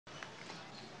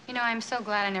You know, I'm so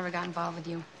glad I never got involved with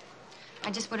you.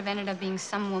 I just would have ended up being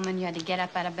some woman you had to get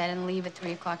up out of bed and leave at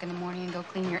 3 o'clock in the morning and go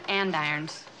clean your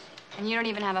andirons. And you don't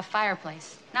even have a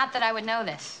fireplace. Not that I would know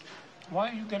this. Why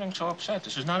are you getting so upset?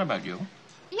 This is not about you.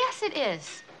 Yes, it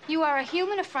is. You are a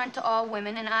human affront to all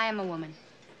women, and I am a woman.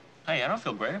 Hey, I don't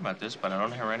feel great about this, but I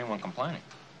don't hear anyone complaining.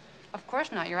 Of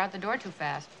course not. You're out the door too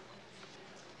fast.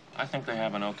 I think they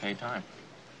have an okay time.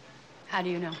 How do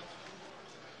you know?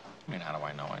 I mean, how do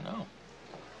I know? I know.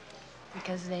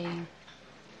 Because they...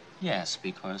 Yes,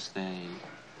 because they...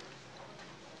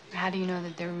 How do you know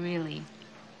that they're really...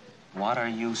 What are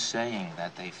you saying?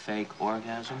 That they fake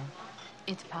orgasm?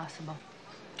 It's possible.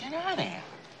 Get out of here.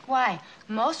 Why?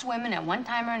 Most women at one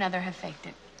time or another have faked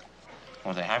it.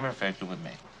 Well, they haven't faked it with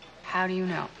me. How do you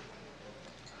know?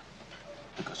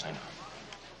 Because I know.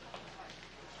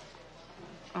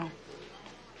 Oh.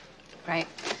 Right.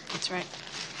 That's right.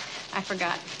 I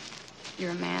forgot.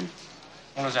 You're a man.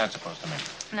 What is that supposed to mean?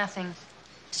 Nothing.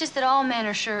 It's just that all men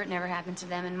are sure it never happened to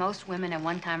them, and most women at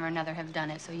one time or another have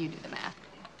done it, so you do the math.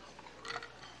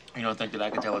 You don't think that I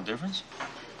can tell a difference?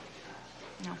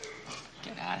 No.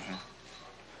 Get out of here.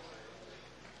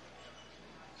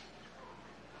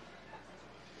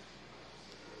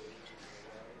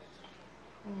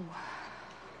 Ooh.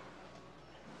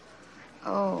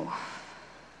 Oh.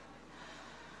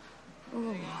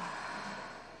 Ooh.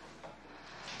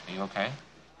 Are you okay?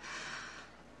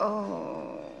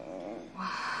 Oh.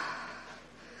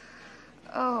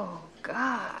 Oh,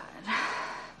 God.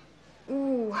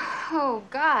 Ooh. Oh,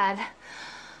 God.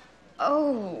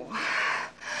 Oh.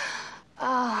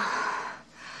 Oh.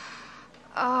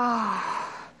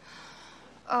 Oh.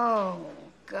 Oh,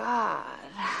 God.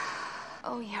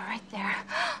 Oh, yeah, right there.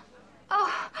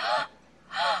 Oh.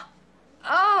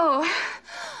 Oh.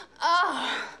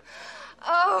 Oh.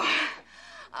 Oh.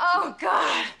 Oh,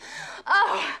 God.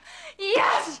 Oh.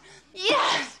 Yes.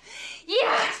 Yes.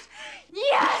 Yes.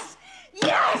 Yes.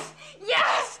 Yes.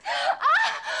 Yes.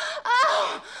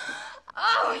 Oh.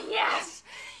 Oh, yes.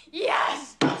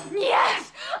 Yes.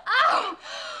 Yes. Oh.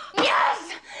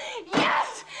 Yes.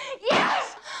 Yes.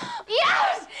 Yes.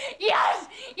 Yes. Yes.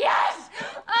 Yes.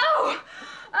 Oh.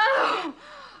 Oh.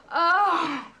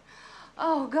 Oh.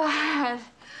 Oh, God.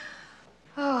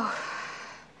 Oh.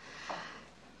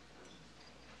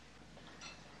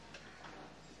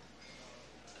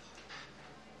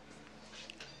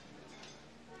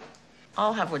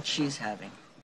 I'll have what she's having.